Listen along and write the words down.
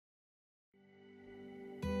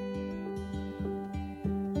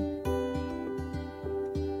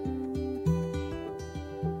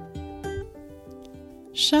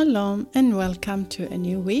Shalom and welcome to a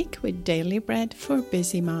new week with Daily Bread for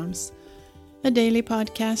Busy Moms, a daily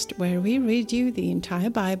podcast where we read you the entire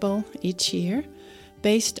Bible each year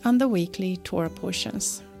based on the weekly Torah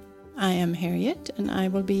portions. I am Harriet and I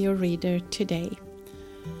will be your reader today.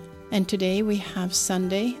 And today we have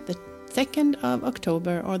Sunday, the 2nd of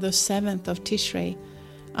October or the 7th of Tishrei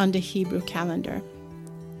on the Hebrew calendar.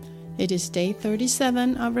 It is day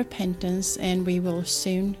 37 of repentance and we will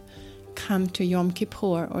soon come to Yom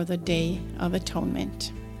Kippur, or the Day of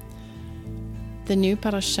Atonement. The new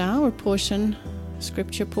parasha or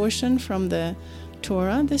scripture portion from the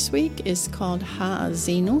Torah this week is called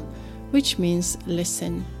Ha'azinu, which means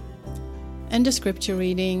listen. And the scripture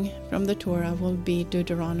reading from the Torah will be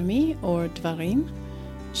Deuteronomy or Dvarim,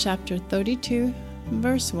 chapter 32,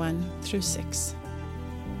 verse 1 through 6.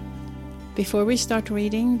 Before we start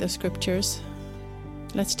reading the scriptures,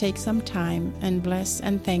 let's take some time and bless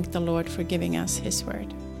and thank the Lord for giving us His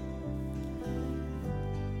word.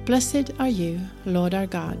 Blessed are you, Lord our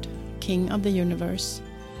God, King of the universe,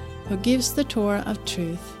 who gives the Torah of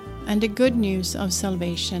truth and the good news of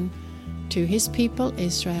salvation to His people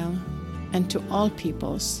Israel and to all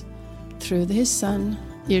peoples, through His Son,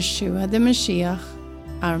 Yeshua the Mashiach,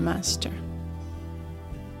 our Master.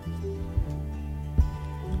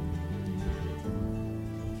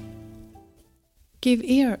 Give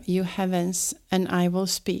ear, you heavens, and I will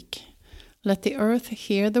speak. Let the earth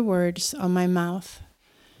hear the words of my mouth.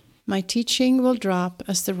 My teaching will drop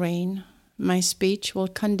as the rain. My speech will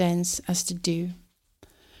condense as the dew.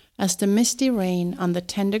 As the misty rain on the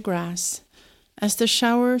tender grass, as the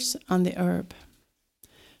showers on the herb.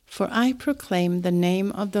 For I proclaim the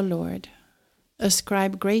name of the Lord.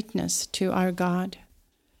 Ascribe greatness to our God.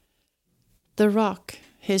 The rock,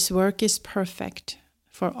 His work is perfect,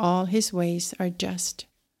 for all His ways are just.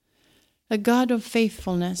 A God of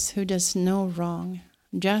faithfulness who does no wrong,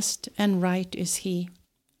 just and right is He.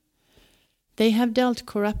 They have dealt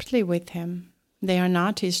corruptly with Him. They are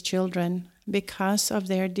not His children because of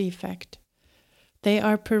their defect. They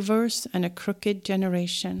are perverse and a crooked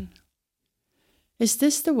generation. Is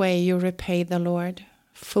this the way you repay the Lord,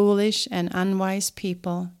 foolish and unwise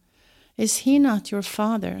people? Is He not your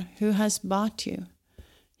Father who has bought you?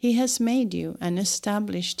 He has made you and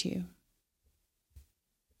established you.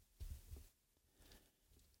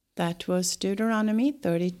 That was Deuteronomy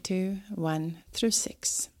 32, 1 through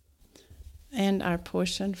 6. And our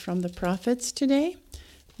portion from the prophets today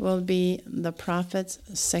will be the prophets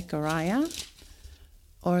Zechariah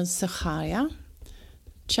or Zechariah,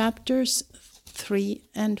 chapters 3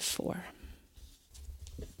 and 4.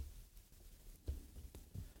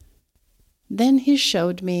 Then he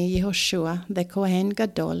showed me Yehoshua the Kohen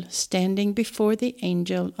Gadol standing before the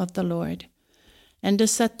angel of the Lord, and the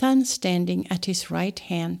Satan standing at his right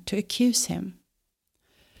hand to accuse him.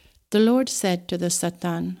 The Lord said to the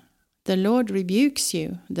Satan, "The Lord rebukes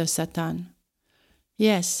you, the Satan.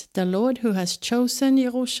 Yes, the Lord who has chosen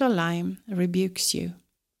Jerusalem rebukes you.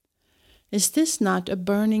 Is this not a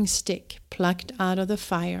burning stick plucked out of the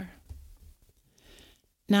fire?"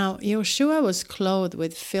 Now Yehoshua was clothed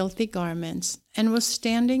with filthy garments and was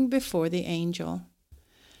standing before the angel.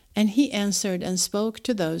 And he answered and spoke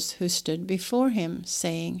to those who stood before him,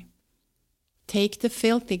 saying, "Take the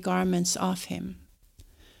filthy garments off him."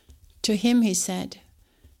 To him he said,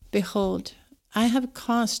 "Behold, I have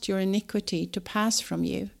caused your iniquity to pass from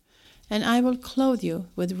you, and I will clothe you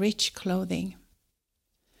with rich clothing."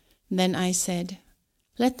 Then I said,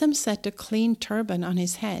 "Let them set a clean turban on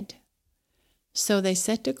his head." So they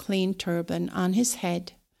set a clean turban on his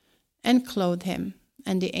head and clothed him,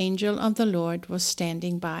 and the angel of the Lord was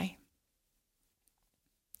standing by.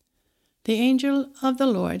 The angel of the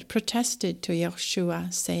Lord protested to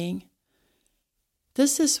Yehoshua, saying,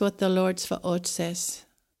 "This is what the Lord Tzvaot says.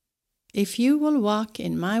 If you will walk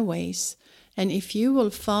in my ways, and if you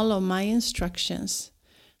will follow my instructions,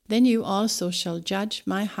 then you also shall judge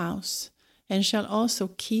my house, and shall also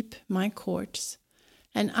keep my courts.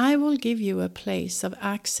 And I will give you a place of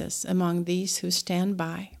access among these who stand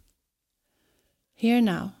by. Hear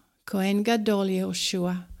now, Kohen Gadol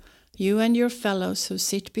Yehoshua, you and your fellows who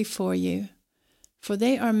sit before you, for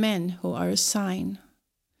they are men who are a sign.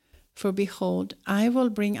 For behold, I will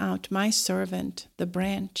bring out my servant, the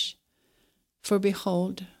branch. For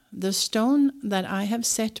behold, the stone that I have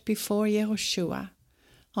set before Yehoshua,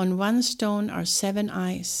 on one stone are 7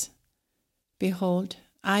 eyes. Behold,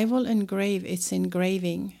 I will engrave its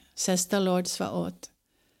engraving, says the Lord Tzvaot,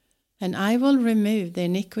 and I will remove the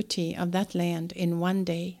iniquity of that land in one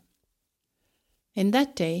day. In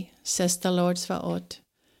that day, says the Lord Tzvaot,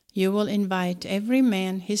 You will invite every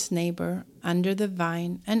man his neighbor under the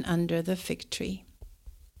vine and under the fig tree.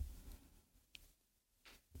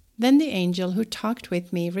 Then the angel who talked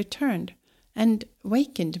with me returned and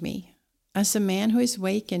wakened me, as a man who is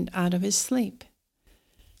wakened out of his sleep.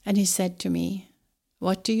 And he said to me,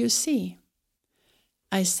 "What do you see?"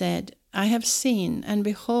 I said, "I have seen, and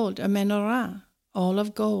behold, a menorah, all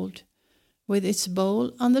of gold, with its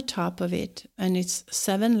bowl on the top of it, and its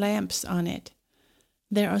 7 lamps on it.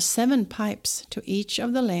 There are 7 pipes to each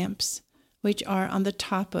of the lamps, which are on the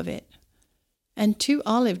top of it, and 2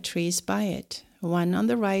 olive trees by it, one on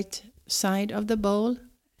the right side of the bowl,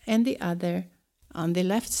 and the other on the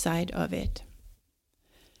left side of it."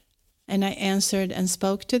 And I answered and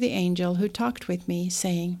spoke to the angel who talked with me,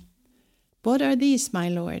 saying, "What are these, my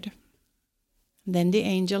Lord?" Then the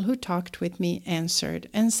angel who talked with me answered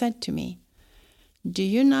and said to me, "Do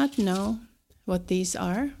you not know what these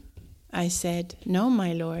are?" I said, "No,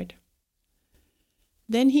 my Lord."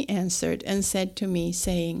 Then he answered and said to me,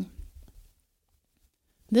 saying,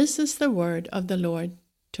 "This is the word of the Lord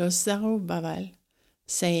to Zerubbabel,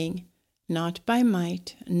 saying, Not by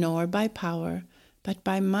might nor by power, but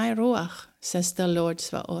by my Ruach, says the Lord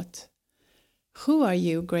Sabaoth. Who are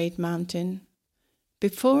you, great mountain?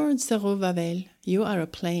 Before Zerubbabel you are a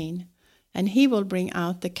plain, and he will bring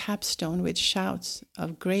out the capstone with shouts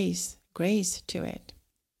of grace, grace to it.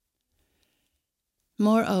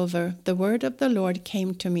 Moreover, the word of the Lord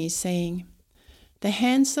came to me, saying, The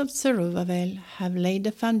hands of Zerubbabel have laid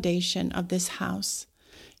the foundation of this house.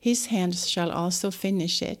 His hands shall also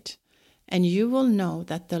finish it, and you will know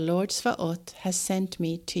that the Lord Sabaoth has sent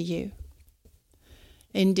me to you.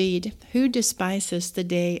 Indeed, who despises the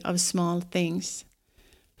day of small things?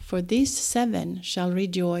 For these 7 shall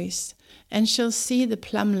rejoice, and shall see the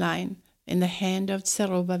plumb line in the hand of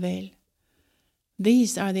Zerubbabel.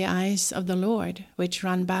 These are the eyes of the Lord, which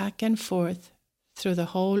run back and forth through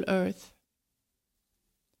the whole earth.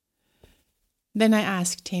 Then I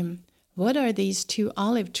asked him, What are these 2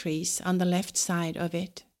 olive trees on the left side of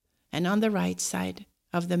it, and on the right side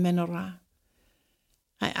of the menorah?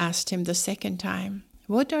 I asked him the second time,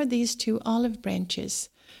 What are these 2 olive branches,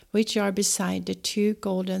 which are beside the 2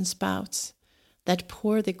 golden spouts, that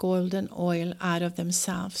pour the golden oil out of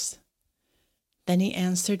themselves? Then he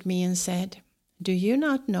answered me and said, Do you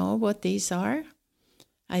not know what these are?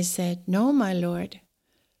 I said, No, my Lord.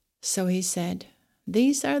 So he said,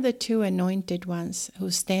 These are the 2 anointed ones who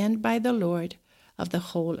stand by the Lord of the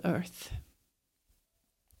whole earth.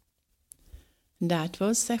 That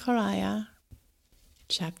was Zechariah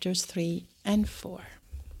chapters 3 and 4.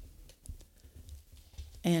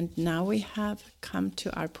 And now we have come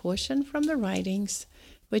to our portion from the writings,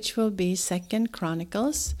 which will be 2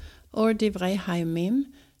 Chronicles, or Divrei Hayamim,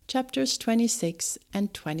 chapters 26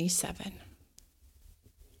 and 27.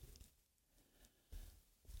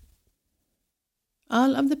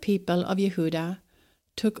 All of the people of Yehudah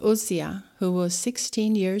took Uzziah, who was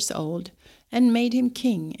 16 years old, and made him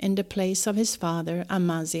king in the place of his father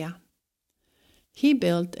Amaziah. He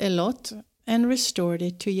built Elot and restored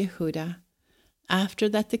it to Yehudah, after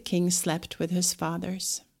that the king slept with his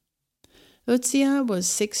fathers. Uzziah was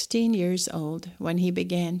 16 years old when he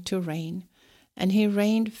began to reign, and he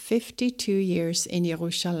reigned 52 years in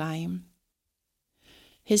Jerusalem.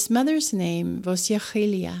 His mother's name was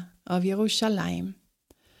Yechiliah of Jerusalem.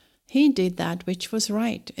 He did that which was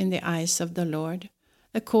right in the eyes of the Lord,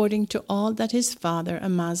 according to all that his father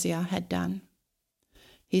Amaziah had done.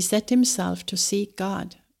 He set himself to seek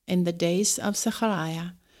God in the days of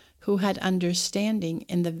Zechariah, who had understanding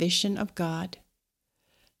in the vision of God.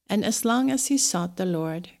 And as long as he sought the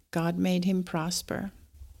Lord, God made him prosper.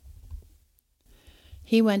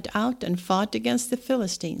 He went out and fought against the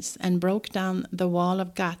Philistines and broke down the wall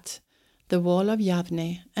of Gath, the wall of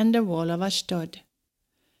Yavne, and the wall of Ashdod.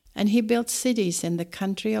 And he built cities in the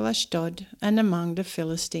country of Ashdod and among the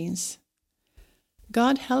Philistines.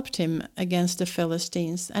 God helped him against the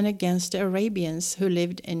Philistines and against the Arabians who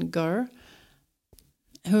lived in Gur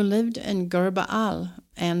Baal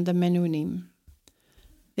and the Menunim.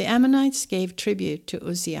 The Ammonites gave tribute to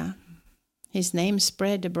Uzziah. His name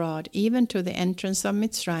spread abroad even to the entrance of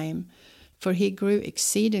Mitzrayim, for he grew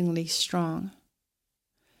exceedingly strong.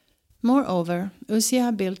 Moreover,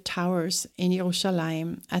 Uzziah built towers in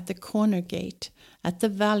Jerusalem at the corner gate, at the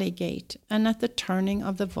valley gate, and at the turning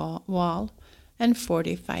of the wall, and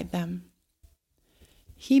fortified them.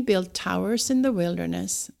 He built towers in the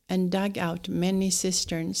wilderness and dug out many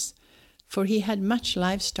cisterns, for he had much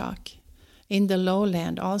livestock, in the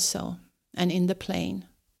lowland also, and in the plain.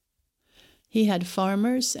 He had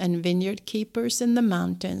farmers and vineyard keepers in the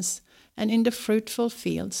mountains and in the fruitful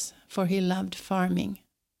fields, for he loved farming.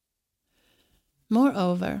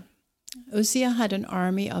 Moreover, Uzziah had an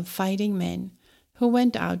army of fighting men who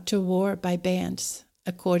went out to war by bands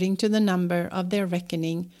according to the number of their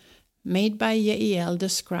reckoning, made by Yeiel the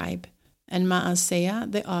scribe, and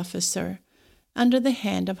Maaseiah the officer, under the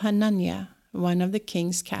hand of Hananiah, one of the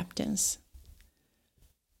king's captains.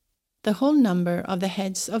 The whole number of the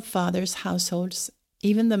heads of fathers' households,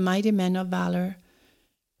 even the mighty men of valor,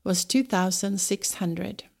 was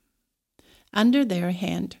 2,600. Under their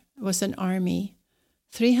hand was an army,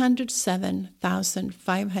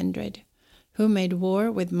 307,500, who made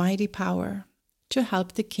war with mighty power to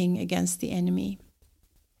help the king against the enemy.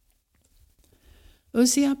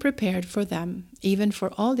 Uzziah prepared for them, even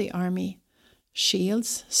for all the army,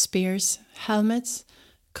 shields, spears, helmets,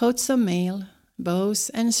 coats of mail, bows,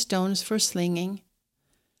 and stones for slinging.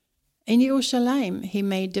 In Jerusalem he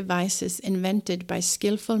made devices invented by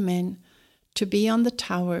skillful men to be on the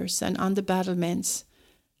towers and on the battlements,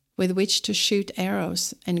 with which to shoot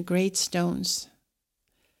arrows and great stones.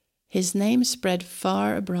 His name spread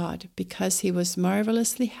far abroad because he was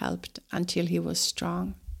marvelously helped until he was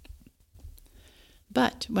strong.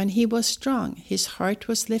 But when he was strong, his heart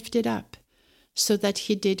was lifted up, so that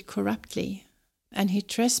he did corruptly, and he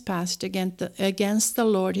trespassed against the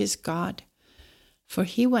Lord his God. For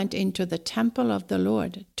he went into the temple of the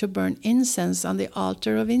Lord to burn incense on the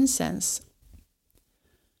altar of incense.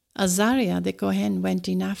 Azariah the Kohen went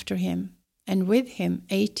in after him, and with him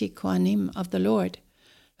 80 Kohanim of the Lord,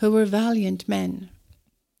 who were valiant men.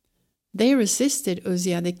 They resisted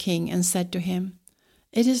Uzziah the king and said to him,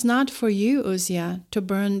 "It is not for you, Uzziah, to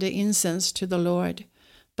burn the incense to the Lord,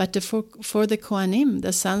 but for the Kohanim,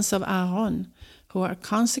 the sons of Aaron, who are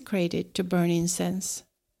consecrated to burn incense.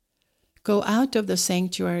 Go out of the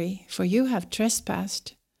sanctuary, for you have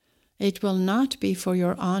trespassed. It will not be for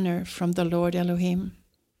your honor from the Lord Elohim."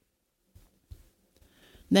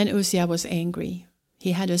 Then Uzziah was angry.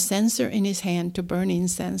 He had a censer in his hand to burn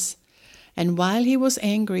incense, and while he was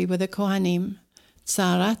angry with the Kohanim,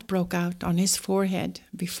 Tzarat broke out on his forehead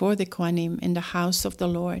before the Kohanim in the house of the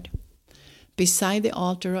Lord, beside the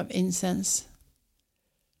altar of incense.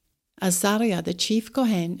 Azariah the chief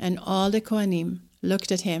Kohen and all the Kohanim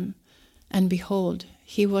looked at him, and behold,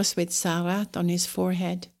 he was with Tzarat on his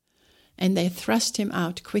forehead, and they thrust him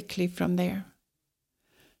out quickly from there.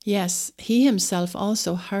 Yes, he himself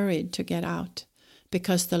also hurried to get out,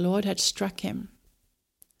 because the Lord had struck him.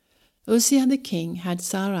 Uzziah the king had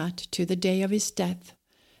Tzarat to the day of his death,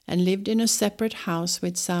 and lived in a separate house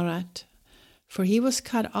with Tzarat, for he was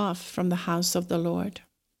cut off from the house of the Lord.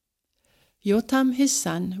 Jotham his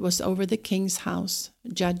son was over the king's house,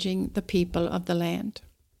 judging the people of the land.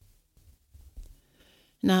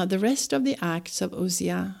 Now the rest of the acts of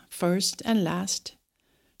Uzziah, first and last,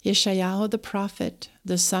 Yeshayahu the prophet,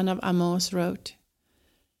 the son of Amos, wrote.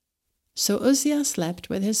 So Uzziah slept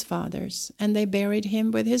with his fathers, and they buried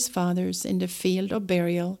him with his fathers in the field of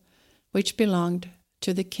burial, which belonged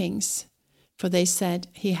to the kings, for they said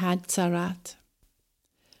he had Tzarat.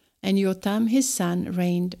 And Jotham his son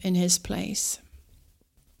reigned in his place.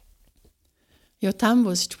 Jotham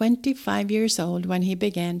was 25 years old when he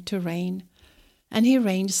began to reign, and he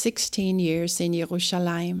reigned 16 years in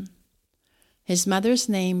Jerusalem. His mother's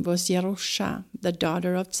name was Jerusha, the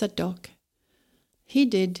daughter of Zadok. He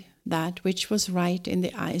did that which was right in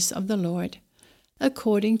the eyes of the Lord,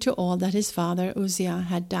 according to all that his father Uzziah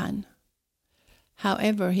had done.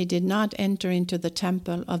 However, he did not enter into the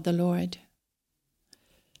temple of the Lord.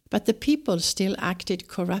 But the people still acted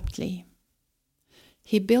corruptly.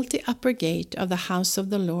 He built the upper gate of the house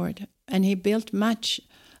of the Lord, and he built much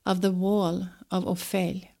of the wall of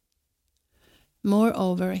Ophel.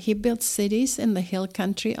 Moreover, he built cities in the hill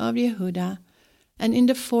country of Yehudah, and in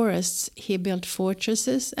the forests he built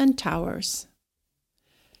fortresses and towers.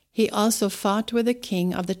 He also fought with the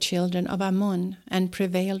king of the children of Ammon, and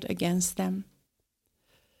prevailed against them.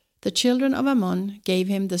 The children of Ammon gave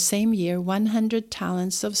him the same year 100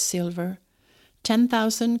 talents of silver,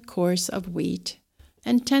 10,000 cors of wheat,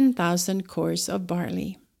 and 10,000 cors of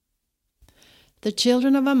barley. The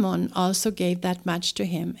children of Ammon also gave that much to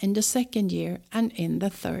him in the second year and in the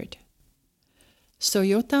third. So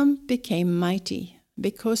Jotham became mighty,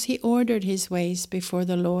 because he ordered his ways before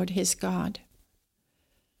the Lord his God.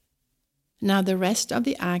 Now the rest of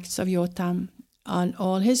the acts of Jotham, on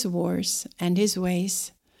all his wars and his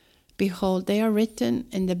ways, behold, they are written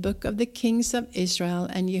in the book of the kings of Israel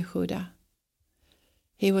and Yehudah.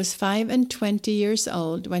 He was 25 years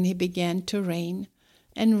old when he began to reign,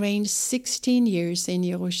 and reigned 16 years in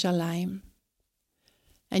Jerusalem.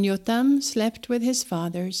 And Jotham slept with his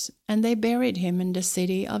fathers, and they buried him in the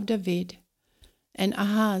city of David, and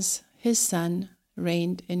Ahaz his son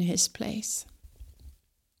reigned in his place.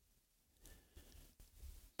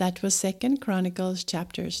 That was 2 Chronicles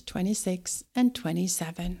chapters 26 and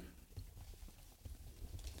 27.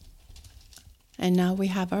 And now we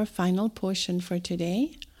have our final portion for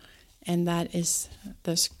today, and that is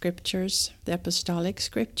the scriptures, the apostolic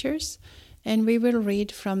scriptures, and we will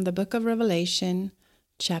read from the book of Revelation,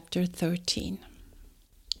 chapter 13.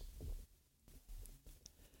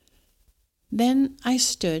 Then I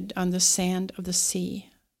stood on the sand of the sea,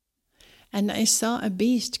 and I saw a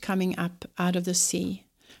beast coming up out of the sea,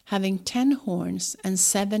 having 10 horns and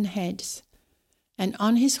 7 heads, and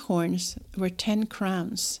on his horns were 10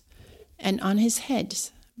 crowns, and on his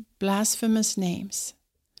heads blasphemous names.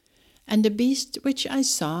 And the beast which I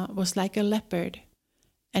saw was like a leopard,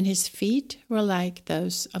 and his feet were like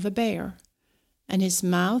those of a bear, and his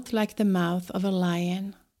mouth like the mouth of a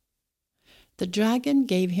lion. The dragon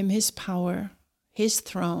gave him his power, his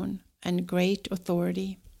throne, and great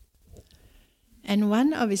authority. And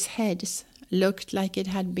one of his heads looked like it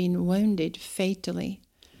had been wounded fatally,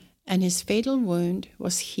 and his fatal wound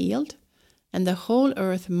was healed, and the whole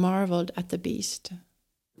earth marveled at the beast.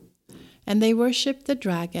 And they worshipped the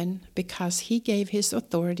dragon because he gave his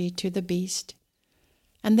authority to the beast.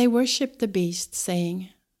 And they worshipped the beast, saying,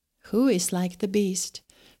 "Who is like the beast?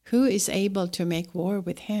 Who is able to make war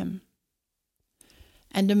with him?"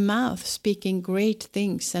 And a mouth speaking great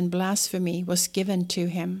things and blasphemy was given to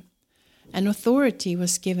him, and authority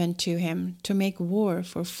was given to him to make war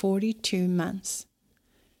for 42 months.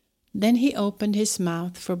 Then he opened his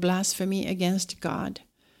mouth for blasphemy against God,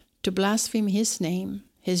 to blaspheme his name,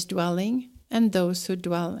 his dwelling, and those who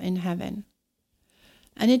dwell in heaven.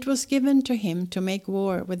 And it was given to him to make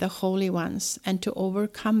war with the holy ones and to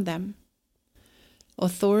overcome them.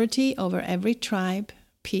 Authority over every tribe,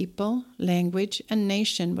 people, language, and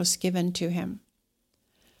nation was given to him.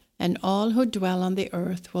 And all who dwell on the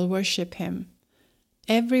earth will worship him,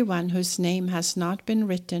 everyone whose name has not been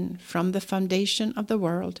written from the foundation of the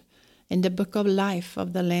world in the book of life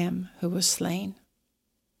of the Lamb who was slain.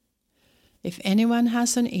 If anyone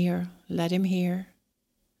has an ear, let him hear.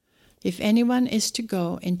 If anyone is to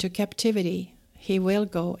go into captivity, he will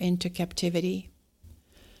go into captivity.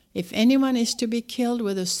 If anyone is to be killed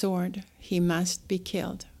with a sword, he must be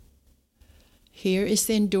killed. Here is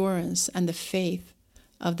the endurance and the faith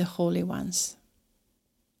of the holy ones.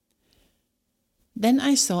 Then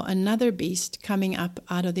I saw another beast coming up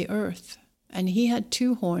out of the earth, and he had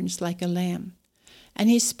 2 horns like a lamb,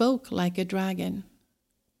 and he spoke like a dragon.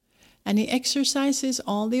 And he exercises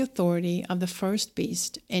all the authority of the first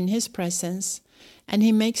beast in his presence, and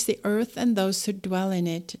he makes the earth and those who dwell in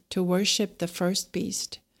it to worship the first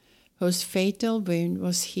beast, whose fatal wound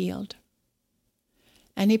was healed.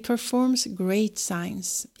 And he performs great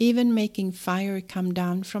signs, even making fire come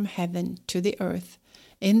down from heaven to the earth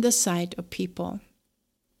in the sight of people.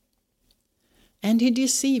 And he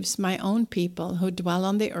deceives my own people who dwell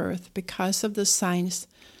on the earth because of the signs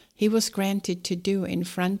he was granted to do in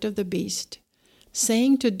front of the beast,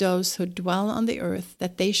 saying to those who dwell on the earth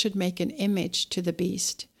that they should make an image to the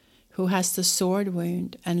beast, who has the sword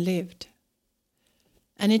wound and lived.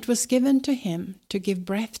 And it was given to him to give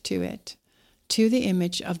breath to it, to the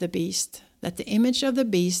image of the beast, that the image of the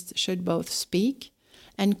beast should both speak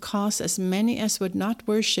and cause as many as would not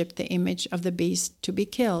worship the image of the beast to be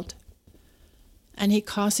killed. And he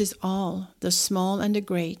causes all, the small and the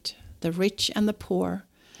great, the rich and the poor,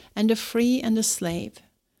 and the free and the slave,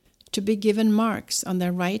 to be given marks on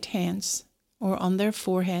their right hands or on their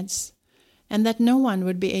foreheads, and that no one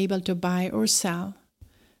would be able to buy or sell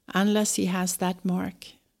unless he has that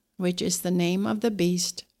mark, which is the name of the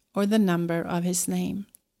beast or the number of his name.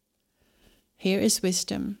 Here is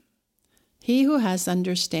wisdom. He who has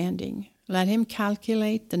understanding, let him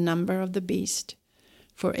calculate the number of the beast,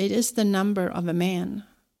 for it is the number of a man.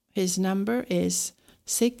 His number is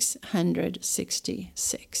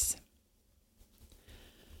 666.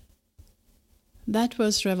 That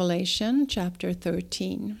was Revelation chapter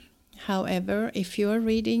 13. However, if you are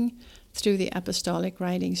reading through the apostolic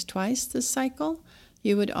writings twice this cycle,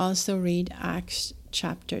 you would also read Acts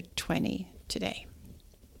chapter 20 today.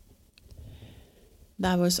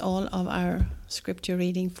 That was all of our scripture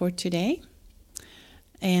reading for today.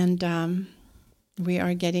 And we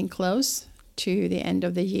are getting close to the end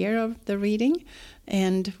of the year of the reading,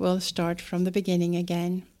 and we'll start from the beginning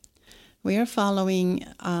again. We are following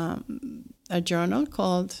a journal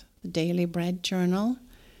called the Daily Bread Journal,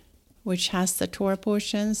 which has the Torah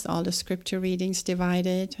portions, all the scripture readings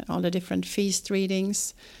divided, all the different feast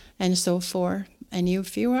readings, and so forth. And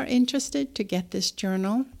if you are interested to get this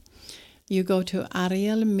journal, you go to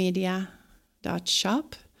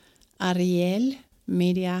arielmedia.shop,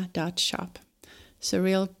 arielmedia.shop. It's a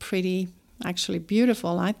real pretty actually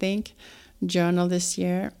beautiful, I think, journal this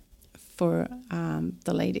year for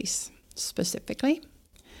the ladies specifically.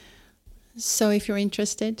 So if you're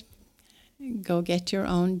interested, go get your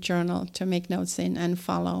own journal to make notes in and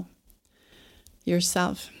follow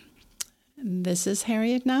yourself. This is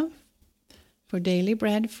Harriet now. For Daily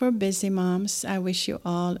Bread for Busy Moms, I wish you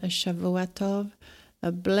all a Shavua Tov,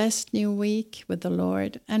 a blessed new week with the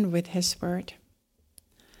Lord and with His Word.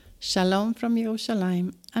 Shalom from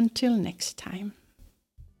Yerushalayim. Until next time.